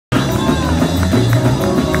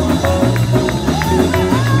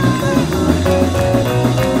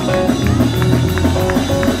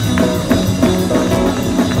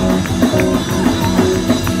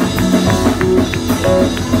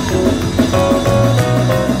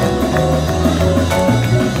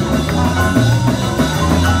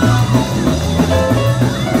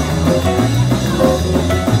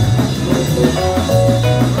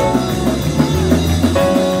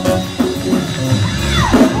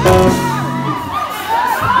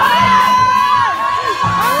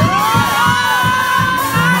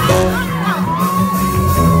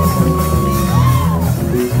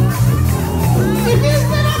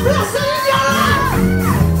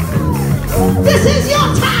This is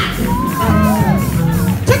your time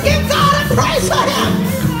to give God a praise for him.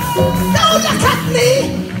 Don't look at me.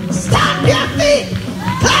 Stamp your feet.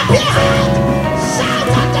 Clap your hands. Shout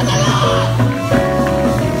unto the Lord.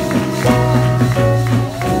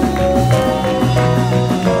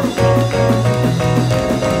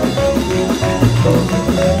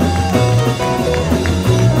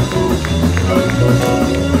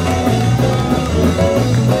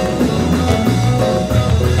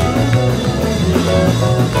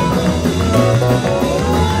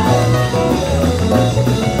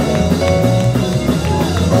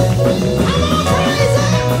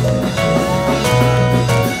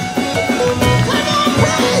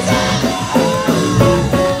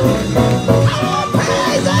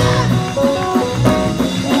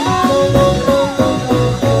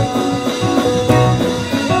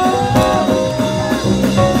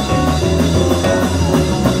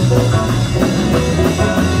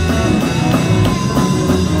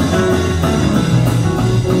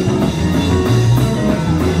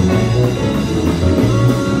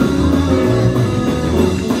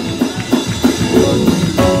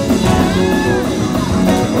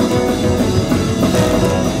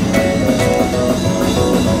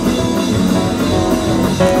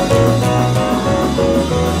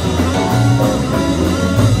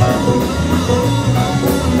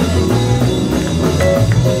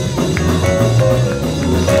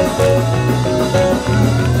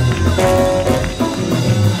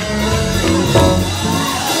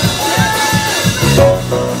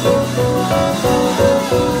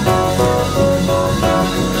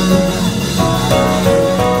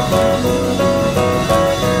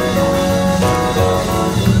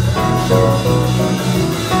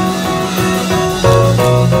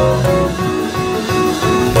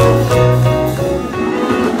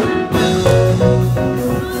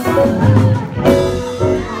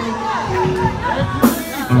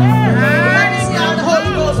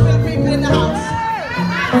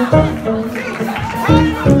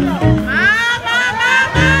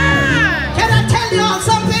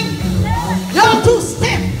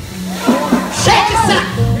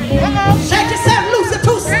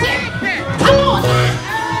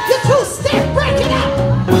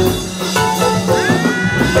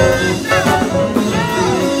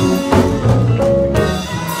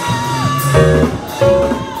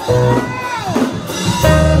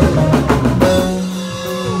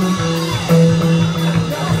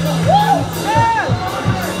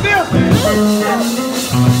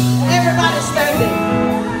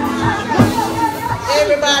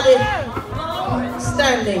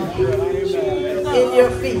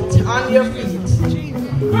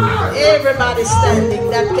 Everybody standing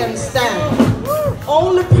that can stand.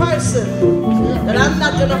 Only person that I'm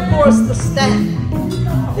not going to force to stand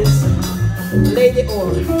is Lady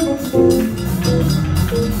Ori.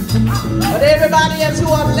 But everybody else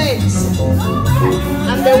who have legs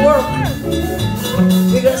and they work,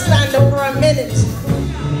 we're going to stand up for a minute.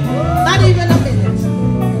 Not even a minute.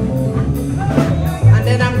 And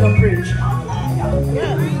then I'm going to preach.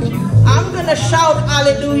 I'm going to shout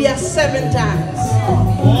hallelujah 7 times.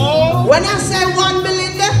 When I say 1,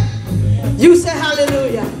 Belinda, you say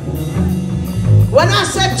hallelujah. When I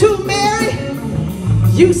say 2, Mary,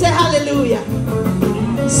 you say hallelujah.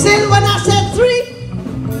 Still, when I say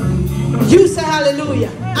 3, you say hallelujah.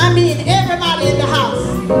 I mean everybody in the house.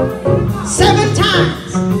 7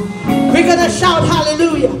 times, we're going to shout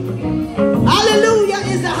hallelujah. Hallelujah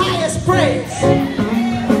is the highest praise.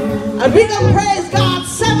 And we're going to praise God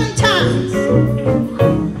 7 times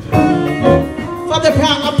for the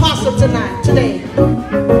apostle today.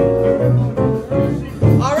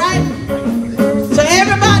 All right? So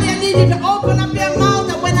everybody, I need you to open up your mouth,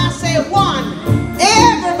 and when I say 1,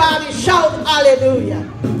 everybody shout hallelujah.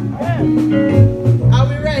 Are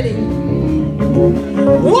we ready? 1.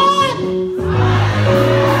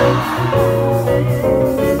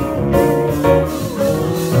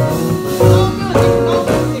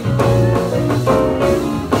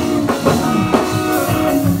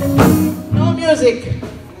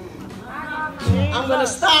 I'm going to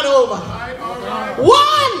start over. 1.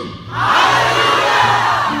 Hallelujah.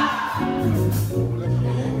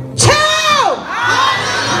 2.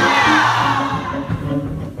 Hallelujah.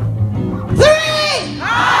 3.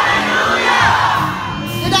 Hallelujah.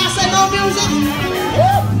 Did I say no music?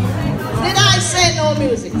 Did I say no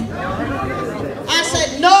music? I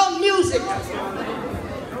said no music.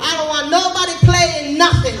 I don't want nobody playing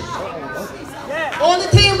nothing. Only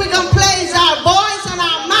thing we're going to play is our voice and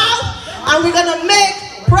our mouth, and we're going to make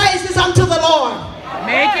praises unto the Lord.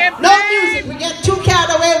 Make it no music. We get too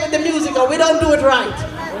carried away with the music, or we don't do it right.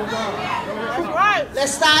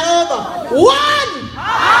 Let's start over. 1.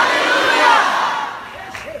 Hallelujah.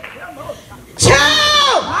 2.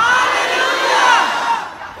 Hallelujah.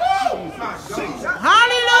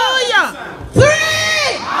 Hallelujah. 3.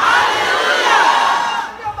 Hallelujah.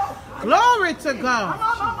 Glory to God.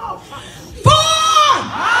 4.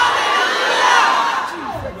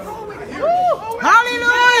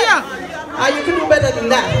 Hallelujah. You can do better than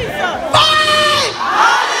that. 5.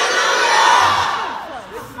 Hallelujah.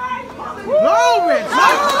 Glory.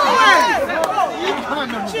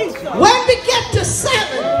 When we get to 7,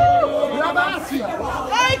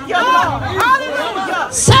 Thank you, Lord.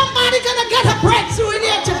 Hallelujah. somebody gonna get a breakthrough in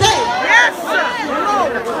here today. Yes, sir.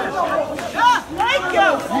 Thank you.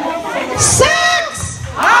 6.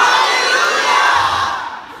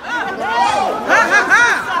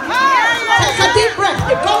 Take a deep breath.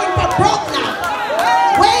 You're going for broke now.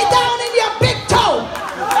 Way down in your big toe.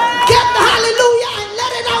 Get the hallelujah and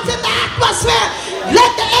let it out in the atmosphere.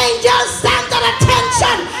 Let the angels stand at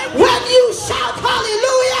attention when you shout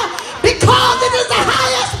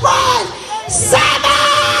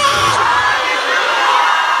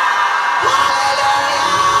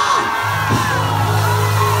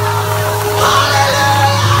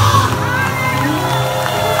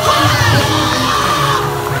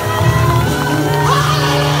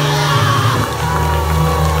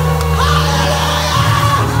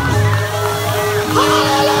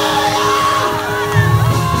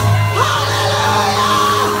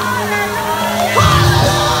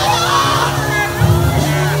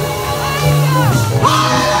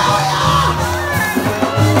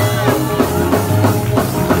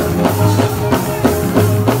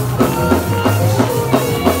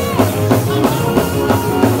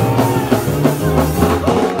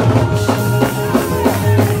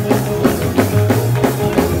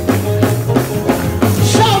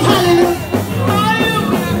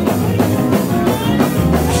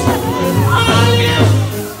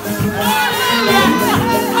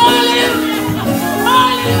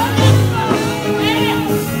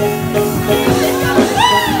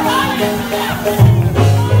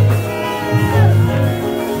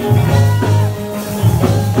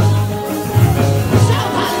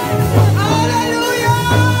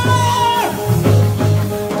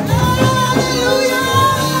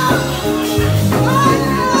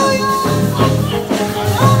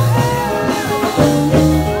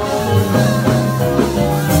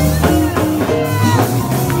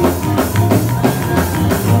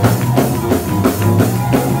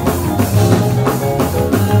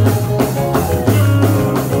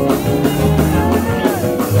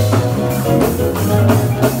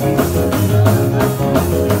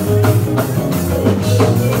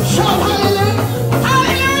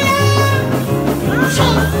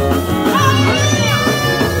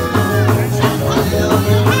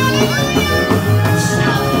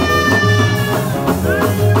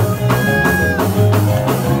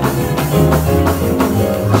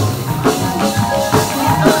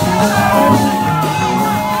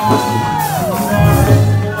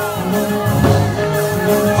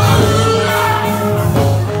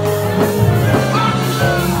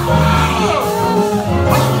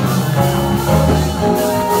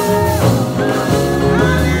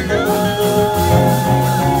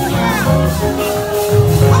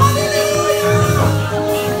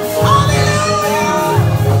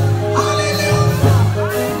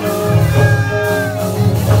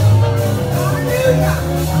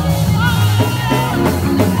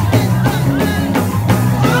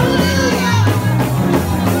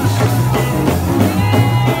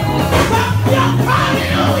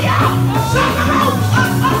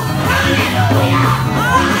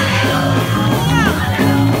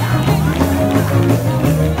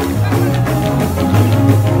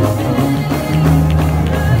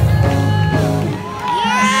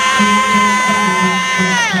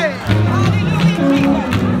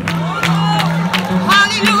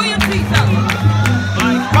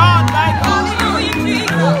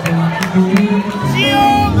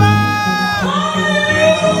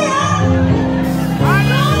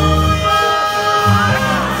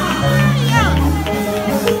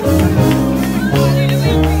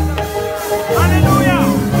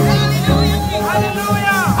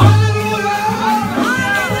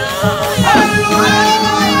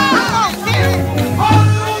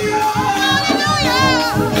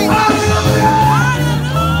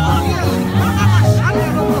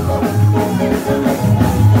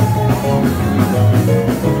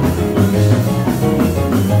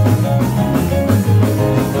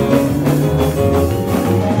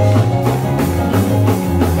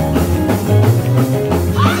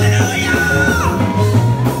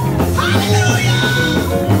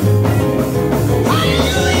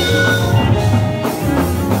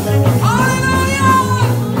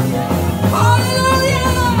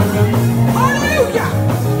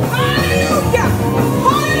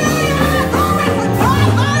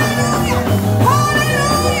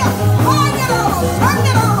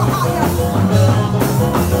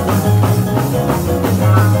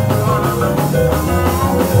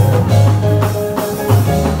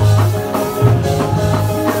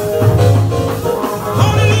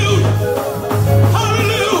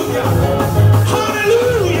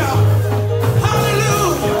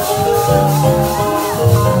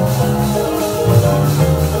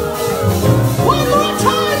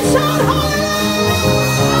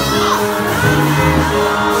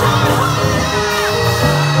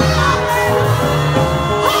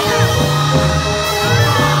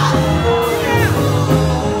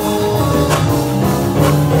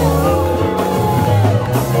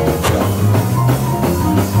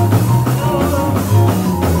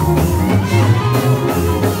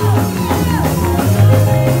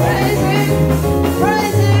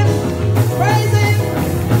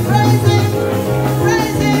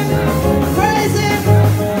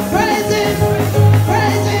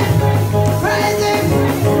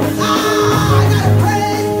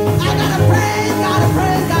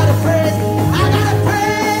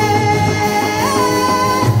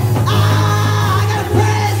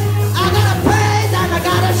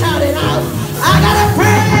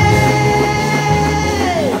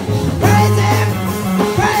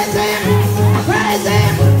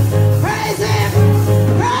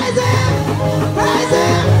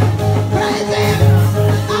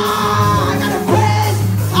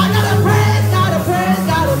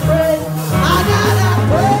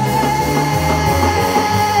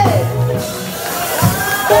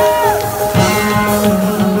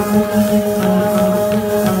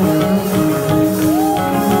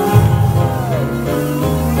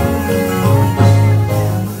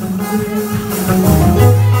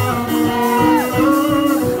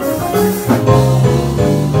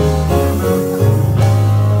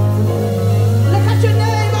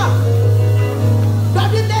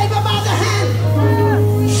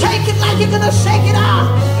like you're gonna shake it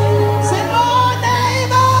off. Say, oh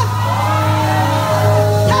neighbor.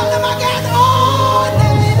 Tell them again, oh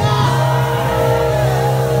neighbor.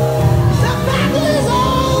 The battle is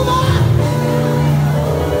over.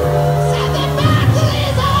 Say the battle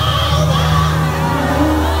is over.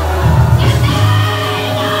 The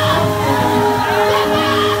neighbor. The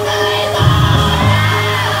battle is over.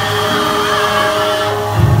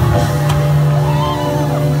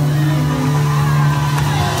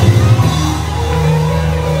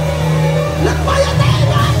 Look for your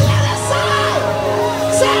neighbor on the other side.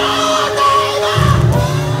 Say, oh neighbor.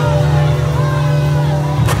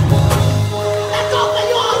 Let's open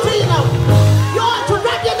you all to you know. You ought to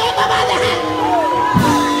grab your neighbor by the hand.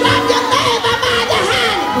 Grab your neighbor by the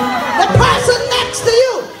hand. The person next to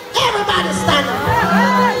you. Everybody stand up.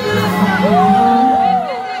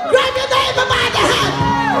 Grab your neighbor by the hand.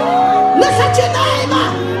 Look at your neighbor.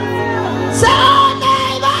 Say, oh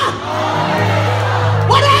neighbor.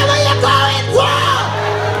 Whatever you're going through,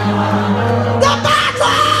 the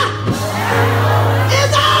battle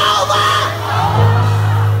is over.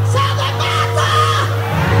 Say the battle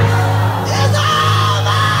is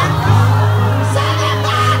over. Say the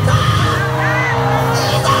battle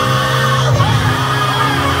is over.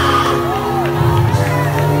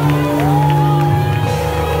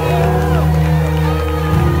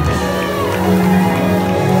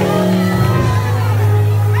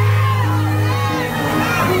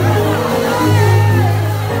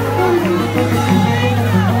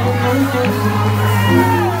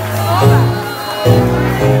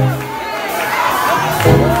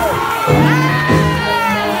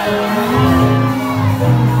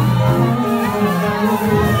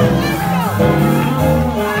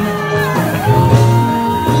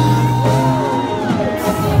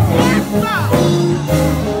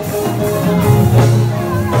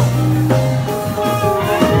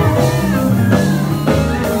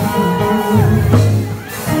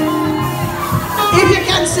 If you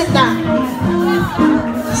can sit down,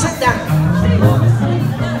 sit down.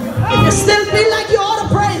 If you still feel like you ought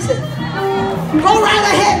to praise it, go right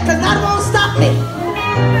ahead, because that won't stop me.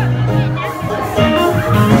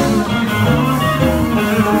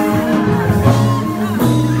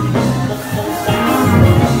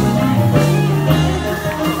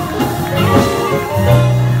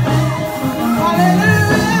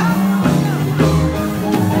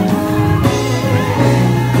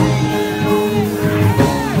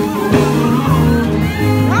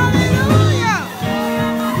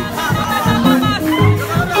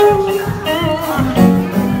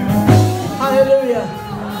 Hallelujah.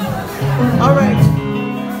 All right.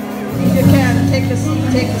 If you can, take a seat,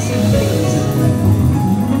 please.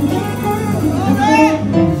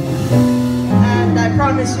 And I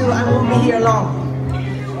promise you, I won't be here long.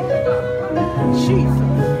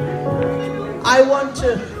 I want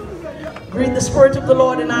to greet the Spirit of the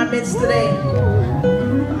Lord in our midst today.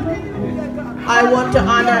 I want to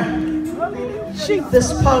honor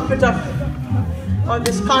this pulpit or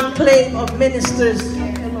this conclave of ministers,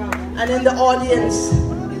 and in the audience,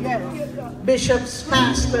 bishops,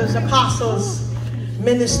 pastors, apostles,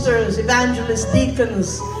 ministers, evangelists,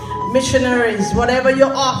 deacons, missionaries, whatever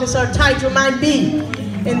your office or title might be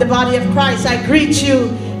in the body of Christ. I greet you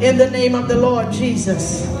in the name of the Lord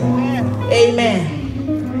Jesus. Amen.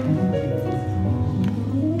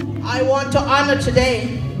 I want to honor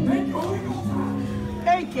today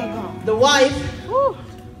the wife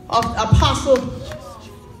of Apostle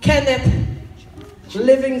Kenneth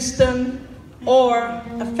Livingston, or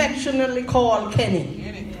affectionately called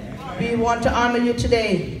Kenny. We want to honor you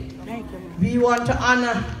today. We want to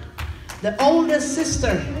honor the oldest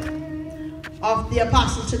sister of the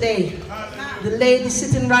apostle today, the lady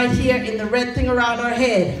sitting right here in the red thing around her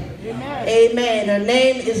head. Amen. Her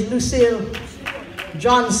name is Lucille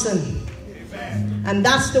Johnson. And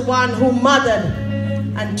that's the one who mothered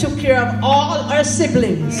and took care of all her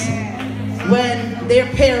siblings when their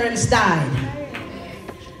parents died.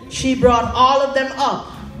 She brought all of them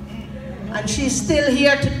up, and she's still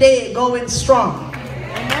here today going strong.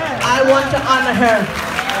 I want to honor her.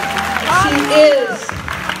 She is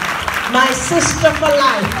my sister for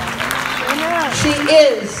life. She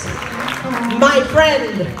is my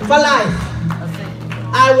friend for life.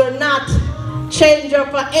 I will not change her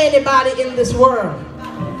for anybody in this world.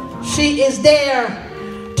 She is there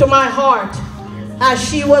to my heart as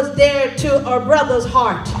she was there to her brother's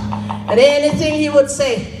heart. And anything he would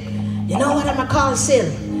say, you know what I'm going to call Sil?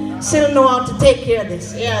 Sil know how to take care of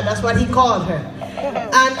this. Yeah, that's what he called her.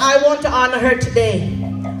 And I want to honor her today.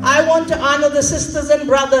 I want to honor the sisters and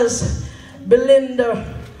brothers. Belinda,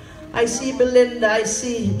 I see Belinda, I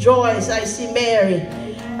see Joyce, I see Mary.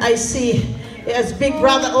 I see there's big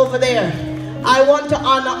brother over there. I want to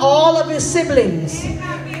honor all of his siblings.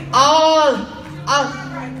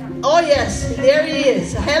 Oh yes, there he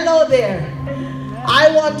is. Hello there.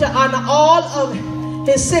 I want to honor all of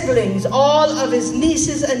his siblings, all of his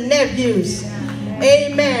nieces and nephews.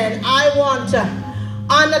 Amen. I want to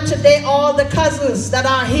honor today all the cousins that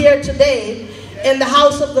are here today in the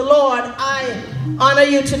house of the Lord. I honor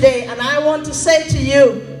you today, and I want to say to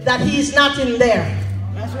you that he's not in there.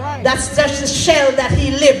 That's right. That's just the shell that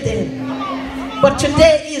he lived in. But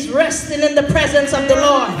today he's resting in the presence of the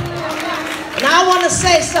Lord. And I want to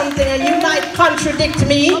say something, and you might contradict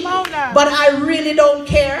me, but I really don't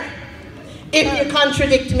care if you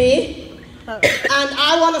contradict me. And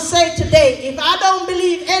I want to say today, if I don't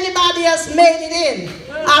believe anybody else made it in,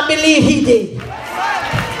 I believe he did.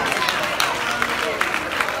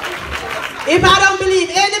 If I don't believe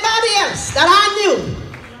anybody else that I knew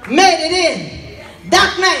made it in,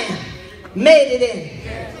 that man made it in.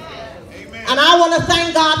 And I want to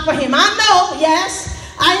thank God for him. I know, yes,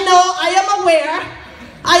 I know, I am aware,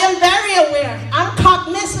 I am very aware, I'm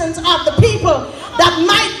cognizant of the people that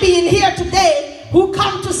might be in here today who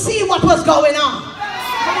come to see what was going on.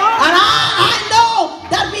 And I know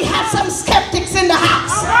that we have some skeptics in the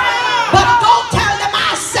house. But go tell them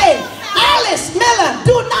I say, Alice Miller,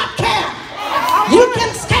 do not care. You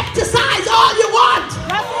can skepticize all you want.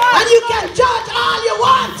 And you can judge all you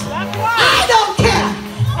want. I don't care.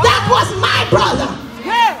 That was my brother.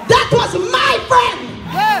 That was my friend.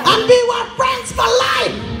 And we were friends for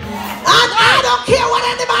life. And I don't care what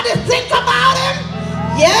anybody think about him.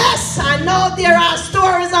 Yes, I know there are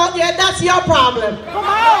stories out there. That's your problem. Come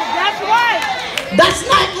on, that's right. That's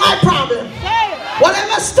not my problem.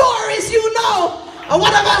 Whatever stories you know, or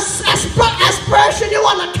whatever aspersion you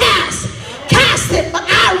want to cast it. But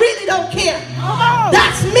I really don't care.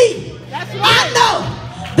 That's me. That's right. I know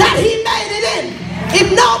that he made it in.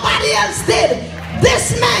 If nobody else did,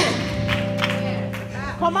 this man,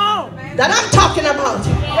 come on, that I'm talking about,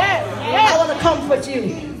 I want to comfort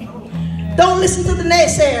you. Don't listen to the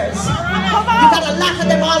naysayers. You got a lot of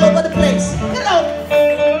them all over the place. You know,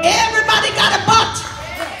 everybody got a butt.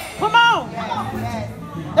 come on.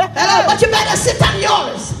 Hello, but you better sit on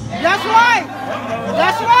yours. That's right.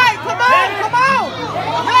 That's right. Come on.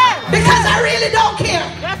 Yeah. Because I really don't care.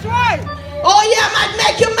 That's right. Oh yeah, I might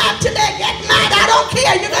make you mad today. Get mad. I don't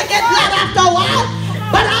care. You're going to get mad after a while.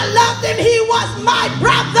 But I loved him. He was my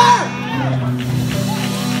brother.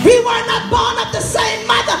 We were not born of the same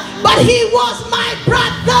mother, but he was my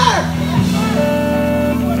brother.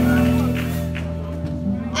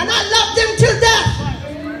 And I loved him till death.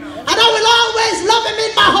 And I will always love him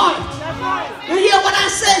in my heart. You hear what I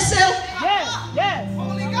say, Sil? Yes.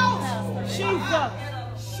 Holy Ghost. Jesus.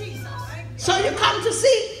 So you come to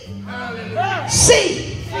see?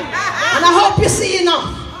 See. And I hope you see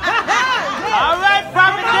enough. All right,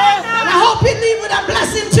 prophetess. And I hope you leave with a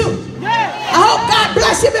blessing too. I hope God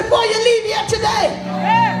bless you before you leave here today.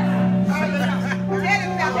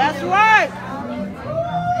 That's right.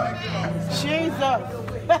 Jesus.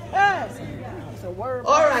 It's a word.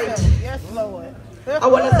 All right. Yes, Lord. I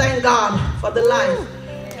want to thank God for the life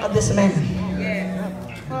of this man.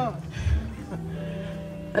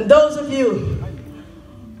 And those of you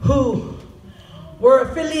who were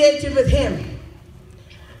affiliated with him,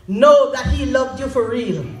 know that he loved you for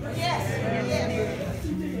real.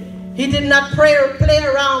 He did not play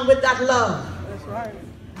around with that love. That's right.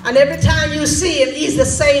 And every time you see him, he's the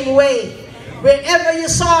same way. Wherever you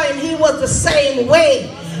saw him, he was the same way.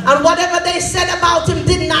 And whatever they said about him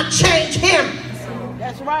did not change him.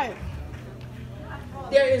 That's right.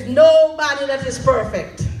 There is nobody that is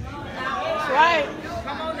perfect. That's right.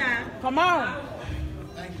 Come on now. Come on.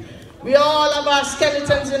 We all have our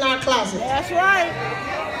skeletons in our closet. That's right.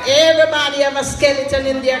 Everybody have a skeleton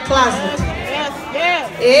in their closet. Yes.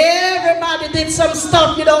 Everybody did some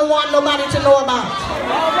stuff you don't want nobody to know about.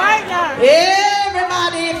 All right now.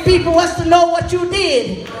 Everybody, if people was to know what you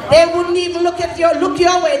did, they wouldn't even look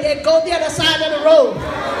your way. They'd go the other side of the road.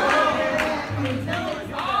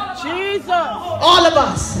 Jesus. All of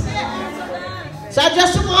us. So I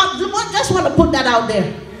just want to put that out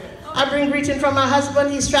there. I bring greeting from my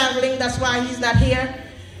husband. He's traveling. That's why he's not here.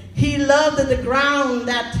 He loved the ground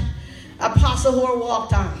that Apostle Hoare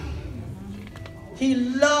walked on. He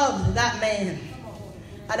loved that man.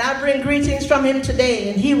 And I bring greetings from him today.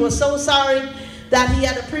 And he was so sorry that he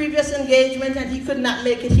had a previous engagement and he could not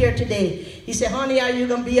make it here today. He said, honey, are you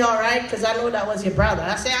going to be all right? Because I know that was your brother.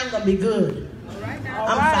 I said, I'm going to be good.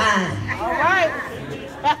 I'm fine. All right.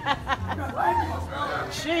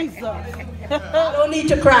 Jesus. I don't need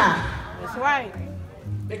to cry. That's right.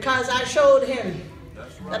 Because I showed him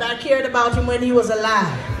that I cared about him when he was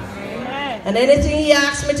alive. And anything he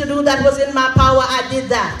asked me to do that was in my power, I did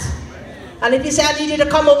that. And if he said, I need you to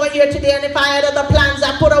come over here today, and if I had other plans,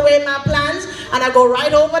 I put away my plans, and I go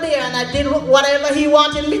right over there, and I did whatever he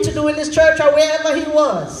wanted me to do in his church or wherever he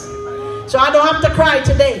was. So I don't have to cry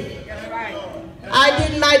today. I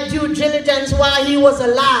did my due diligence while he was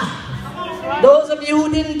alive. Those of you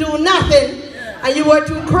who didn't do nothing, and you were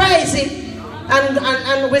too crazy,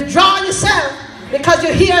 and withdraw yourself, because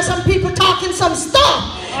you hear some people talking some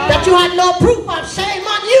stuff that you had no proof of. Shame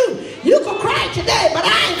on you. You could cry today, but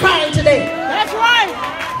I ain't crying today. That's right.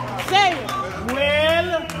 Say it.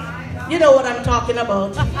 Well, you know what I'm talking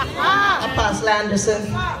about. Apostle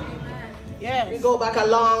Anderson. Yes. We go back a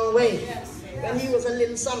long way. When he was a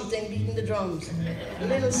little something beating the drums. A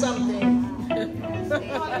little something.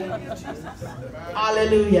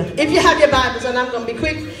 Hallelujah. If you have your Bibles, and I'm going to be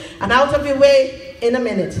quick and out of your way in a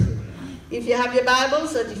minute. If you have your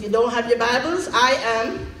Bibles, and if you don't have your Bibles, I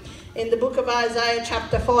am in the book of Isaiah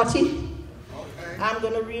chapter 40. I'm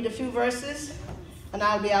going to read a few verses and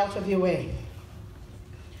I'll be out of your way.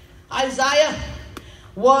 Isaiah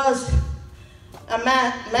was a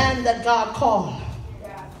man that God called.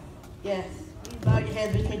 Yes. Bow your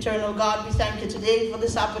head with me, eternal God. We thank you today for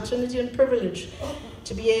this opportunity and privilege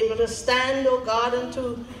to be able to stand, oh God, and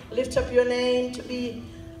to lift up your name, to be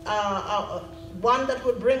one that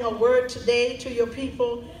would bring a word today to your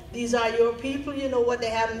people. These are your people. You know what they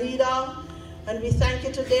have need of. And we thank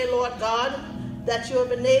you today, Lord God, that you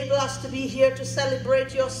have enabled us to be here to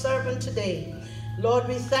celebrate your servant today. Lord,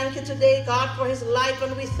 we thank you today, God, for his life,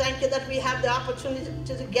 and we thank you that we have the opportunity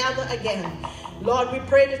to gather again. Lord, we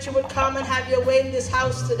pray that you would come and have your way in this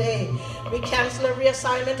house today. We cancel every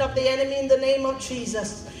assignment of the enemy in the name of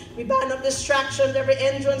Jesus. We bind up distraction, every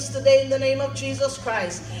entrance today in the name of Jesus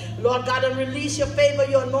Christ. Lord God, and release your favor,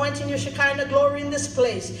 your anointing, your Shekinah glory in this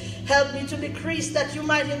place. Help me to decrease that you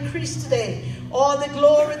might increase today. All the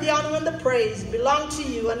glory, the honor, and the praise belong to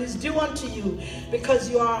you and is due unto you, because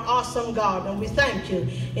you are an awesome God. And we thank you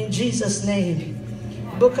in Jesus' name.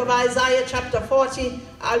 Book of Isaiah chapter 40.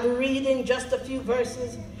 I'll be reading just a few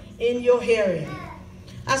verses in your hearing.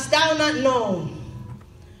 Hast thou not known?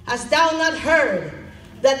 Hast thou not heard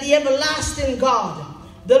that the everlasting God,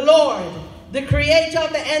 the Lord, the creator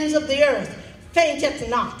of the ends of the earth, fainteth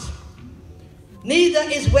not, neither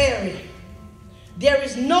is weary. There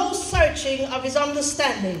is no searching of his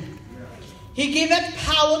understanding. He giveth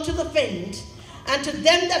power to the faint, and to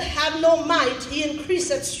them that have no might he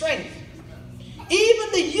increaseth strength.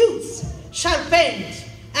 Even the youths shall faint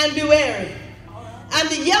and be weary, and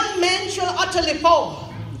the young men shall utterly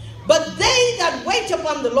fall. But they that wait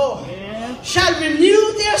upon the Lord shall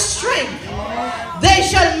renew their strength. They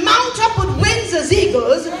shall mount up with wings as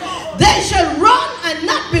eagles. They shall run and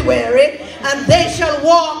not be weary, and they shall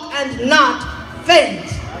walk and not faint.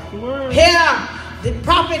 Here, the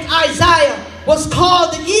prophet Isaiah was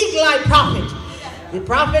called the eagle-eyed prophet. The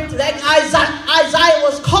prophet like Isaiah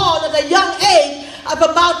was called at a young age of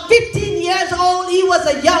about 15 years old. He was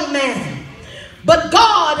a young man. But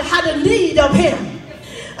God had a need of him.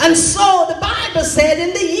 And so the Bible said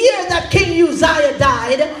in the year that King Uzziah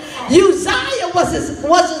died, Uzziah was his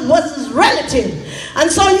relative. And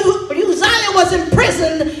so Uzziah was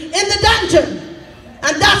imprisoned in the dungeon.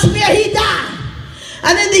 And that's where he died.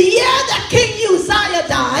 And in the year that King Uzziah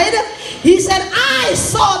died, he said, I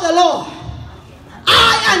saw the Lord.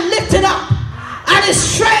 I am lifted up, and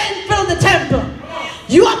his train filled the temple.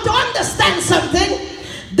 You have to understand something,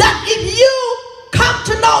 that if you come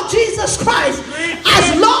to know Jesus Christ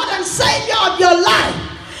as Lord and Savior of your life,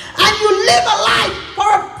 and you live a life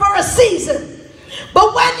for a season,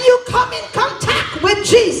 but when you come in contact with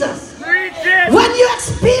Jesus, when you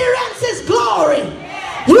experience his glory,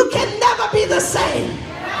 you can never be the same.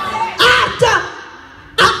 After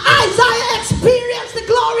Isaiah experienced the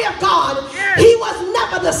glory of God, he was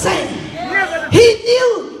never the same. He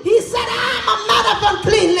knew, he said, I am a man of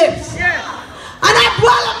unclean lips, and I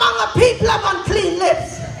dwell among a people of unclean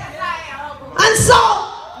lips. And so,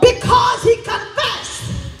 because he confessed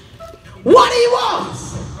what he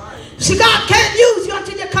was, see, God can't use you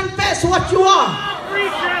until you confess what you are.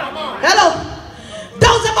 Hello.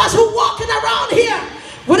 Those of us who walking around here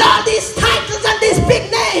with all these titles and this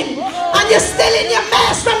big name, and you're still in your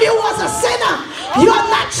mess from you was a sinner. You have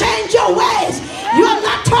not changed your ways. You have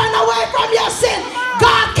not turned away from your sin.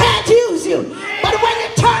 God can't use you. But when you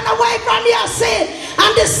turn away from your sin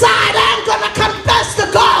and decide, I'm going to confess to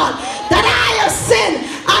God that I have sinned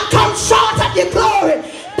and come short of your glory,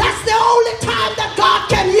 that's the only time that God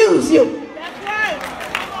can use you.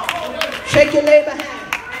 Shake your neighbor's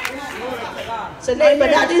hand. Say, neighbor,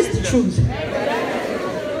 that is the truth.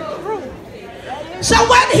 So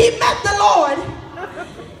when he met the Lord,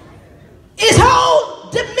 his whole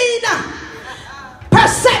demeanor,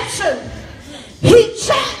 perception, he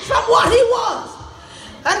changed from what he was.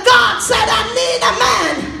 And God said, I need a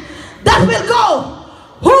man that will go.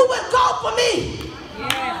 Who will go for me?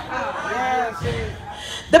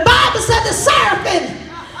 The Bible said the seraphim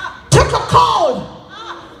took a coal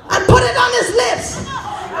and put it on his lips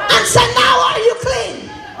and said, now are you clean?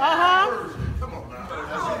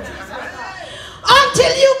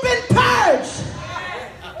 Until you've been purged.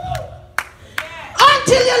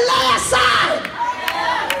 Until you lay aside.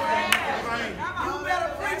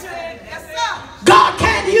 God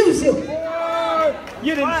can't use you.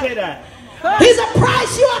 You didn't say that. He's a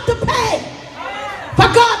price you have to pay for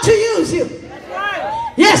God to use you.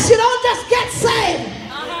 Yes, you don't just get saved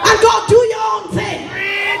and go do your own thing.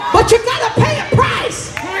 But you got to pay a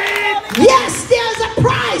price. Yes, there's a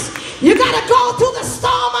price. You got to go through the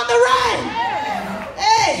storm and the rain.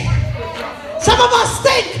 Hey, some of us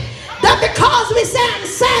think that because we say I'm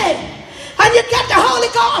saved and you get the Holy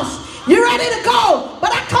Ghost, you're ready to go.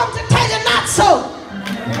 But I come to tell you not so.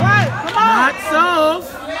 Right, come on. Not so.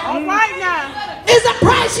 All right now. It's a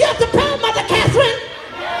price you have to pay, Mother Catherine.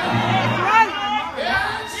 That's right.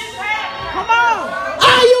 Come on.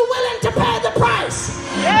 Are you willing to pay the price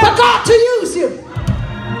for God to use you?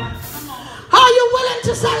 Are you willing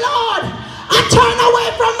to say, Lord, I turn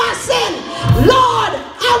away from my sin. Lord,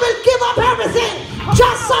 I will give up everything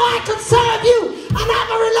just so I can serve you and have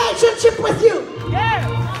a relationship with you. Yeah.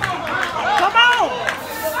 Come on.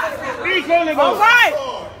 All right.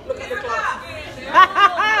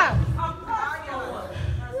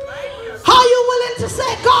 Are you willing to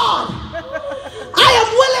say, God, I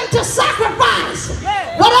am willing to sacrifice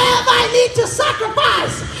whatever I need to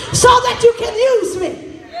sacrifice so that you can use me?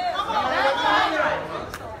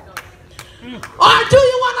 Or do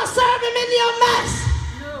you want to serve him in your mess?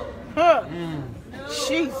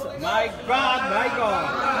 Jesus. My God, my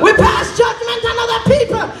God. We pass judgment on other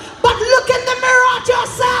people, but look in the mirror at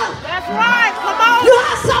yourself. That's right. Come on. You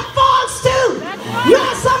have some faults too. Right. You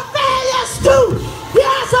have some failures too. You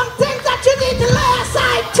have some things that you need to lay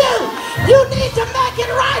aside too. You need to make it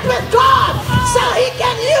right with God so he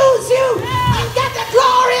can use you and get the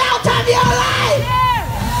glory out of your life.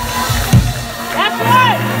 That's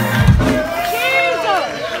right. Jesus.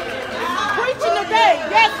 Preaching today.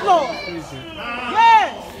 Yes, Lord.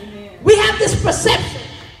 Yes. We have this perception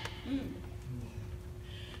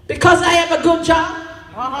because I have a good job.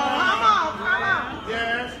 Come on.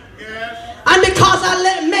 Yes, yes. And because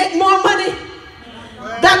I make more money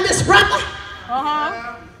than this brother,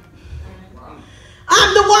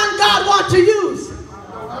 I'm the one God wants to use.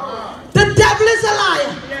 The devil is a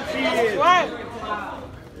liar. Yes, he is. Right.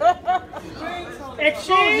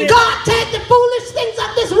 God take the foolish things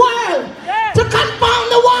of this world to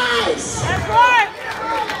confound the wise. That's right.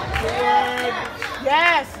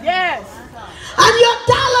 Yes, yes. And your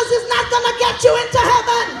dollars is not going to get you into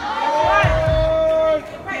heaven.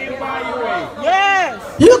 Yes.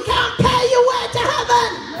 You can't pay your way to heaven.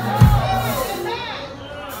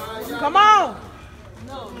 Come on.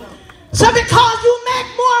 So because you make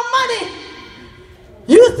more money,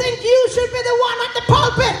 you think you should be the one at the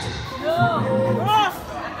pulpit.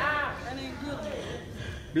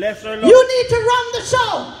 Bless her, Lord. You need to run the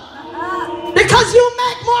show because you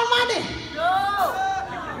make more money.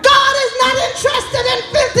 God is not interested in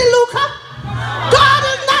filthy lucre. God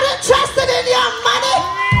is not interested in your money.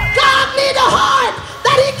 God needs a heart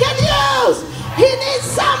that he can use. He needs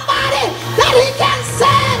somebody that he can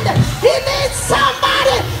send. He needs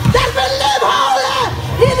somebody that will live holy.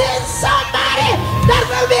 He needs somebody that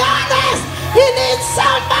will be honest. He needs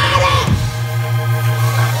somebody.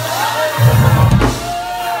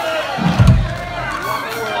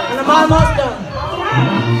 And I'm almost done.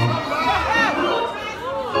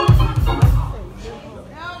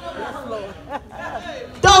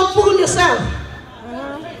 Don't fool yourself.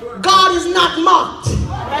 God is not mocked.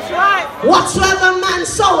 That's right. Whatsoever man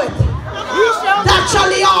soweth, that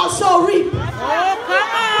shall he also reap.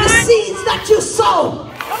 The seeds that you sow,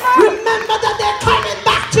 remember that they're coming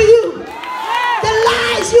back to you. The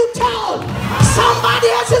lies you told, somebody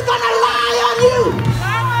else is going to lie on you.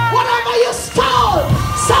 Whatever you stole,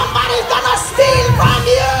 somebody's going to steal from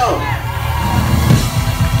you.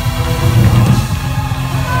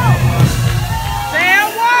 Say a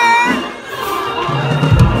word.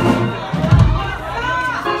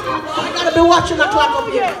 I got to be watching the clock up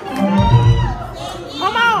here.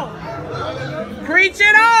 Come on. Preach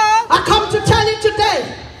it all. I come to tell you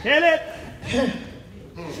today. Tell it.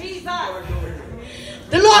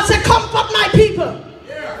 The Lord said, comfort my people.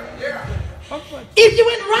 If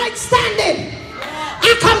you're in right standing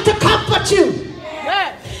I come to comfort you.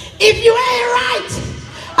 If you ain't right,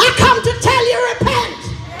 I come to tell you repent.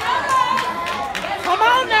 Come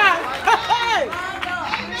on now. Hey.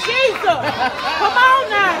 Jesus. Come on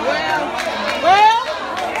now. Well.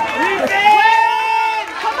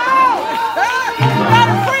 Come on. You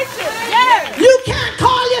gotta preach it. Yeah. You can't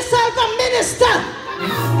call yourself a minister.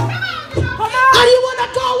 Come on. And you want to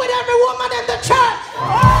go with every woman in the church.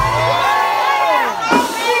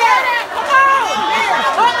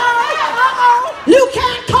 You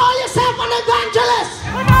can't call yourself an evangelist.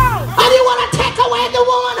 And you want to take away the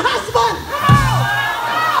woman husband.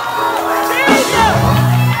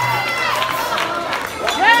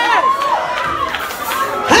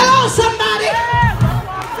 Hello, somebody.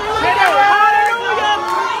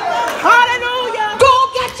 Hallelujah. Go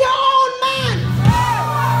get your own man.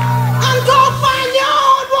 And go find your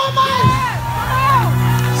own woman.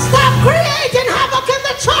 Stop creating havoc in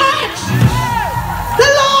the church. The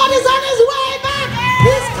Lord is on his way back.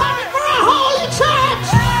 He's coming for a holy church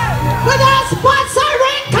without spots or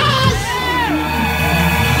wrinkles.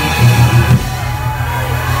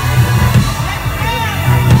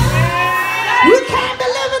 You can't be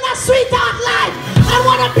living a sweetheart life and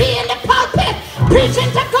want to be in the pulpit preaching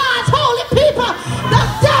to God's holy people. The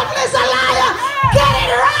devil is a liar. Get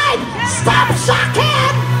it right. Stop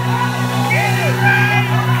shocking.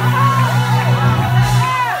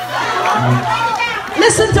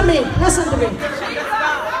 Listen to me. Listen to me.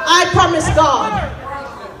 I promise God.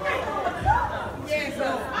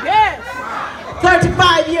 Yes.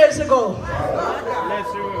 35 years ago.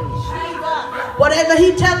 Whatever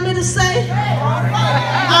he tells me to say,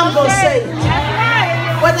 I'm going to say it.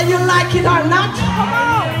 Whether you like it or not,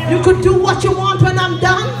 you could do what you want when I'm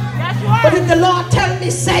done. But if the Lord tells me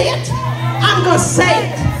say it, I'm going to say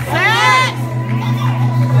it.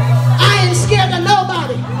 I ain't scared of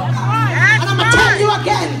nobody. And I'm going to tell you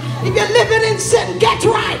again, if you're living in sin, get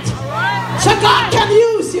right. So God can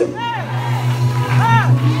use you.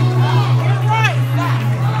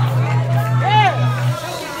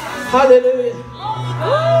 Hallelujah.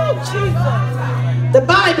 The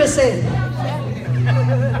Bible said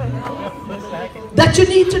that you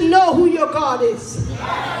need to know who your God is.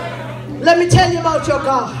 Let me tell you about your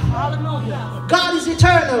God. God is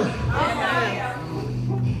eternal.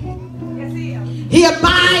 He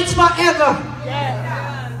abides forever.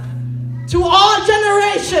 To all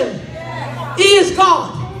generation, he is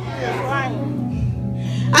God.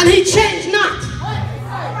 And he changed not.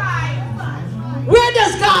 Where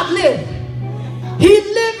does God live? He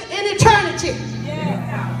lives in eternity.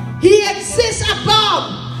 He exists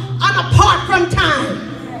above and apart from time.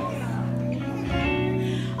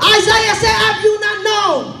 Isaiah said, have you not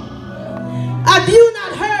known? Have you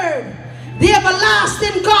not heard? The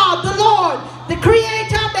everlasting God, the Lord, the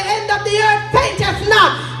creator of the end of the earth, fainteth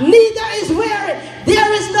not, neither is weary.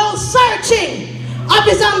 There is no searching of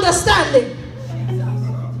his understanding.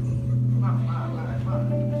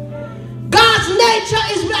 God's nature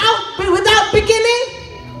is without beginning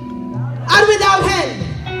and without end.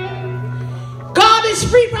 God is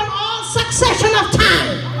free from all succession of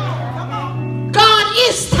time. God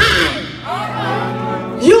is time.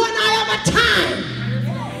 You and I have a time.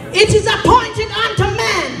 It is appointed unto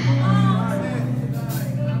man.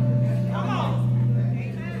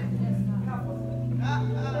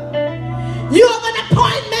 You have an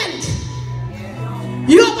appointment.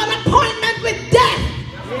 You have an appointment with death.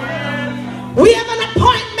 We have an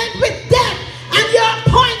appointment with death, and your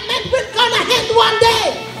appointment will gonna end one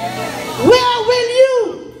day. Where will you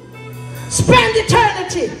spend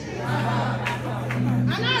eternity?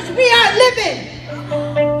 And as we are living,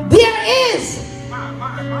 there is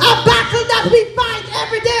a battle that we fight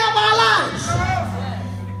every day of our lives.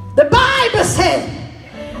 The Bible said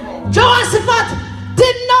Jehoshaphat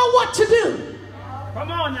didn't know what to do.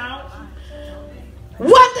 Come on now. When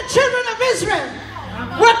the children of Israel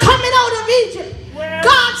were coming out of Egypt,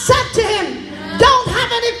 God said to him, don't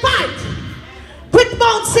have any fight with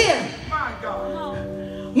Mount Seir,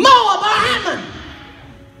 Moab or Ammon.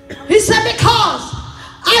 He said, because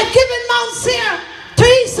I've given Mount Seir to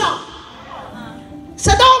Esau.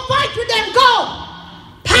 So don't fight with them, go.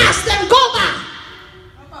 Pass them, go by.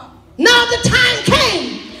 Now the time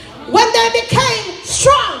came when they became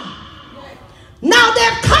strong. Now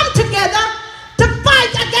they've come together to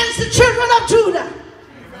fight against the children of Judah.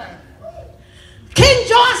 King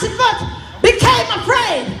Jehoshaphat became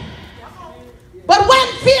afraid. But when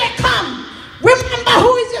fear comes, remember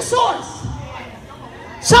who is your source.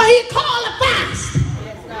 So he called a fast.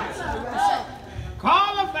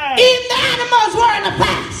 Call a fast. Even the animals were in a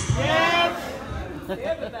fast. Yes.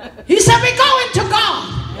 He said, we're going to God.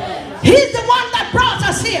 He's the one that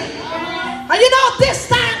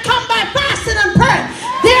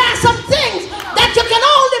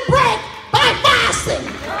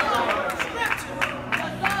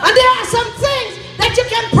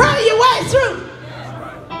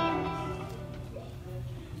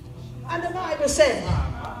said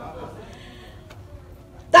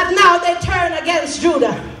that now they turn against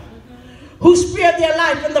Judah, who spared their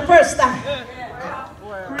life in the first time.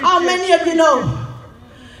 How many of you know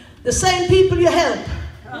the same people you help,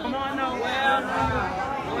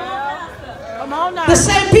 the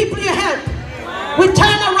same people you help will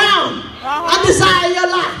turn around and desire your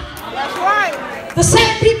life? That's right. The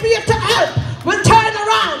same people you help will turn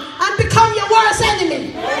around and become your worst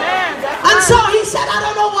enemy. And so he said, I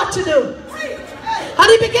don't know what to do. And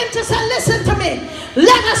he began to say, listen to me.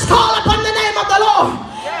 Let us call upon the name of the Lord.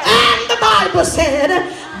 And the Bible said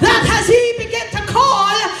that as he began to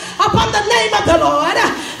call upon the name of the Lord,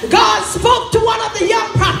 God spoke to one of the young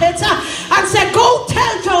prophets and said, go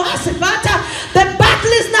tell Jehoshaphat the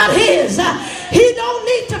battle is not his. He don't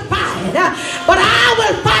need to fight, but I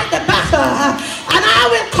will fight the battle and I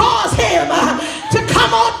will cause him to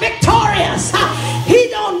come out victorious. He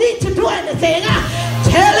don't need to do anything.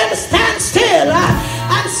 Tell him stand still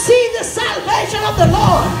and see the salvation of the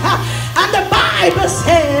Lord. And the Bible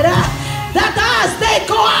said that as they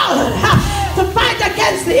go out to fight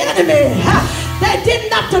against the enemy, they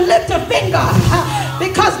didn't have to lift a finger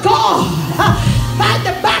because God fight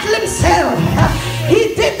the battle himself.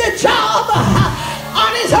 He did the job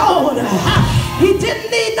on his own. He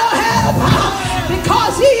didn't need no help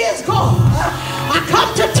because he is God. I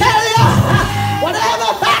come to tell you,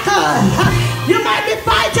 whatever battle you might be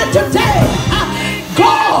fighting today,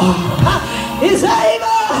 God is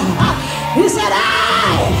able. He said,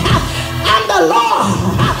 I am the Lord.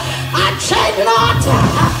 I change not.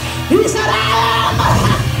 He said, I am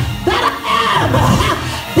that I am.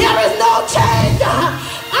 There is no change.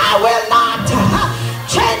 I will not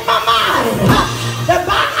change my mind. The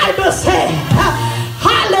Bible says,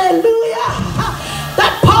 hallelujah,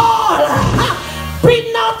 that Paul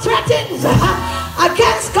breathed no threats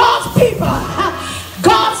against God's people.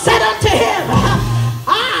 God said unto him,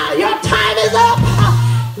 your time is up.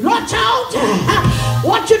 Watch out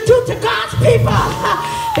what you do to God's people,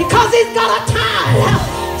 because he's got a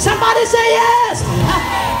time. Somebody say yes.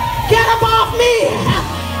 Get up off me.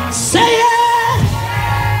 Say yes.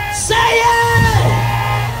 Say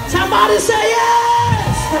yes. Somebody say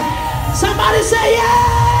yes. Somebody say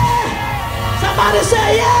yes. Somebody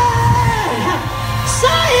say yes.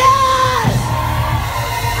 Say yes.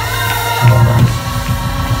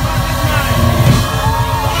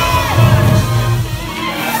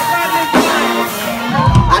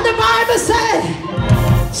 And the Bible said,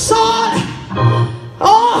 Saul,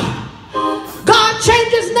 God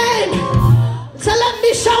changed his name. So let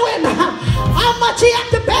me show him how much he had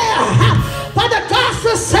to bear for the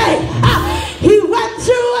gospel's sake. He went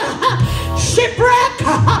through shipwreck,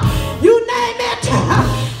 you name it.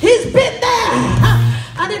 He's been there.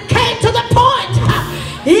 And it came to the point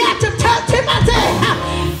he had to tell Timothy,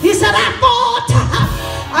 he said, I fought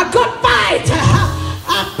a good fight.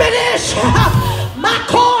 I finished my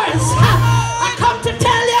course. I come to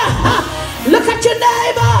tell you, look at your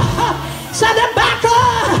neighbor. So the battle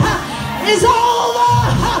is over.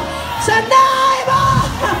 So neighbor,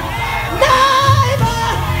 neighbor.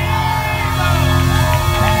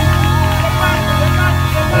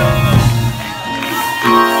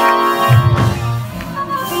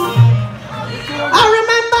 I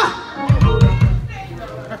remember.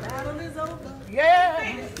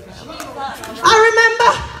 I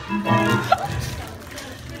remember.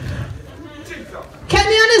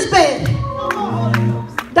 Kenny on his bed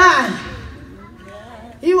died.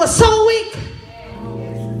 He was so weak.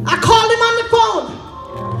 I called him on the phone.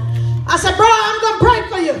 I said, bro, I'm going to pray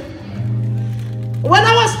for you. When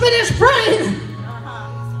I was finished praying,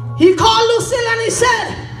 he called Lucille and he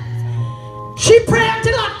said, she prayed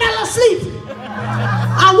until I fell asleep.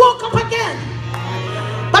 I woke up again.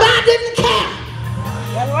 But I didn't care.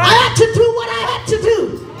 I had to do what I had to do.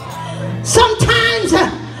 Sometimes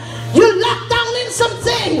you lock down in some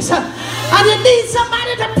things and you need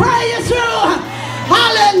somebody to pray you through.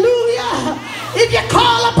 Hallelujah. If you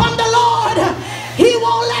call upon the Lord, he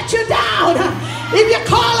won't let you down. If you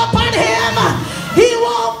call upon him, he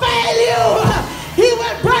won't fail you. He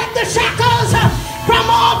will break the shackles from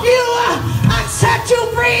off you and set you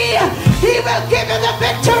free. He will give you the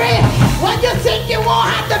victory when you think you won't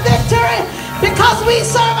have the victory, because we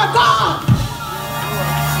serve a God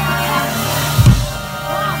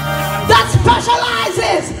that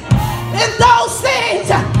specializes in those things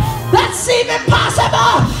that seem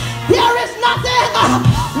impossible. There is nothing.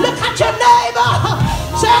 Look at your neighbor.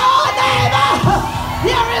 Say, oh neighbor,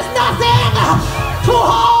 there is nothing too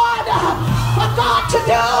hard for God to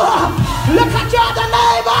do. Look at your other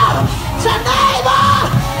neighbor. Say, neighbor,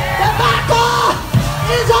 the battle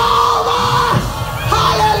is over.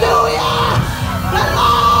 Hallelujah.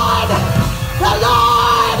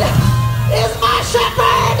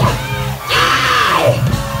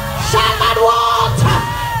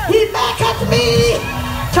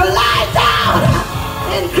 to lie down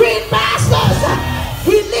in green pastures.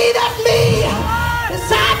 He leadeth me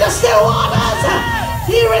beside the still waters.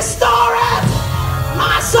 He restoreth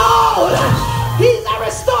my soul. He's a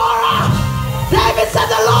restorer. David said,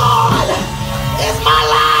 the Lord is my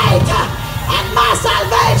light and my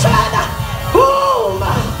salvation. Whom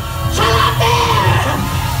shall I fear?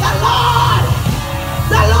 The Lord,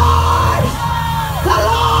 the Lord, the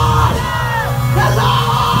Lord, the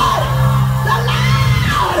Lord, the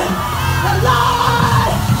Lord, the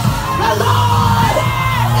Lord, the Lord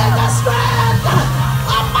is the strength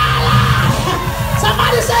of my life.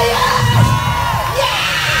 Somebody say yes,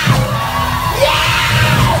 yes, yes,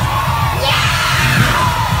 yes,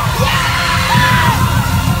 yes.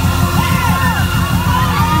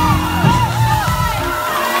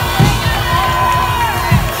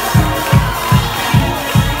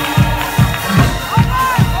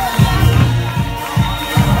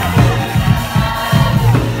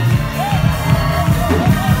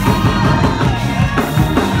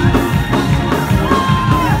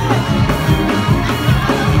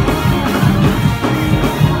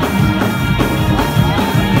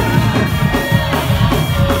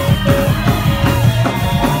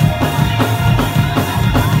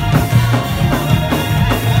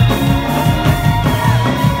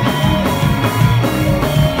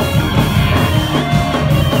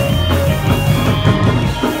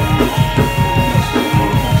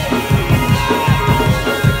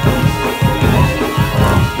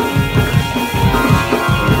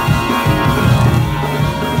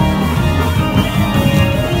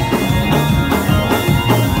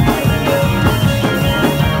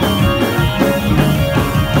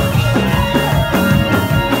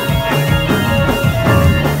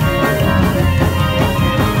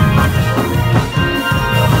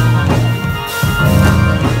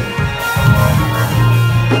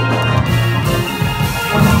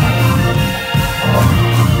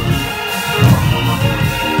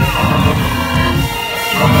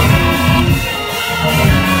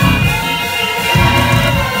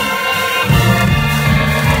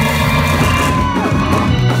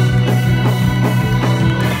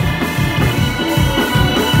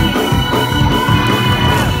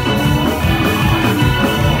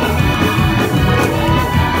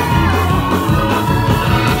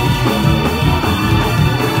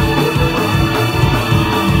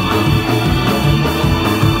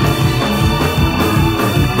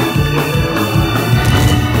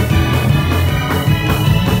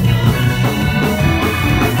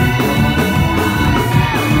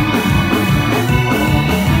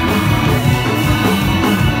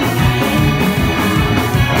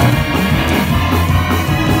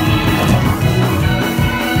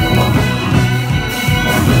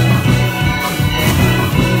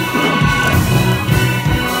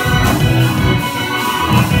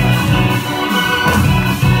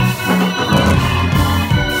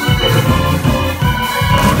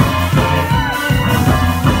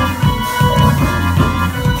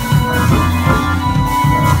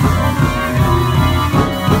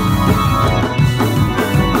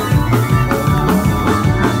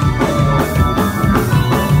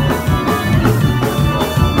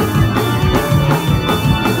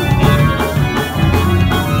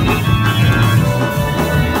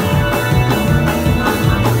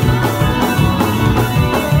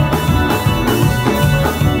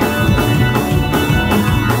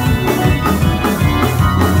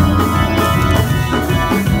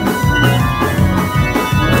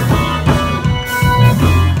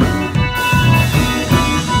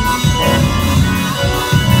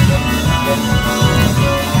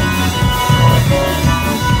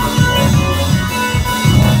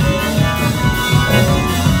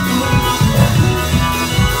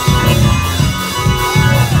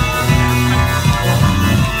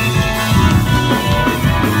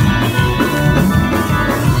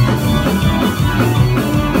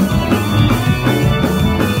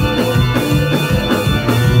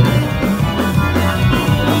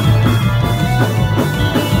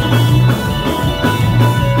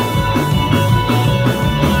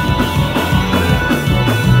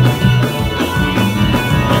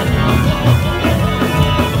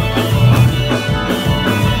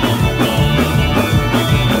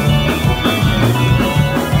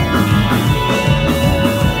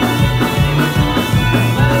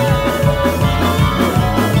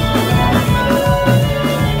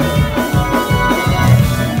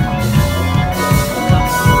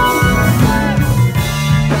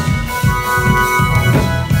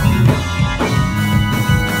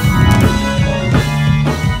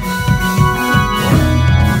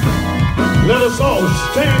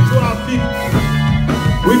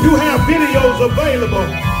 available.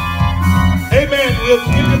 Amen. We'll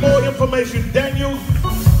give you more information. Daniel,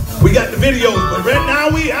 we got the videos, but right now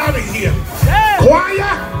we out of here. Yeah.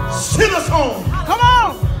 Choir, send us home. Come on.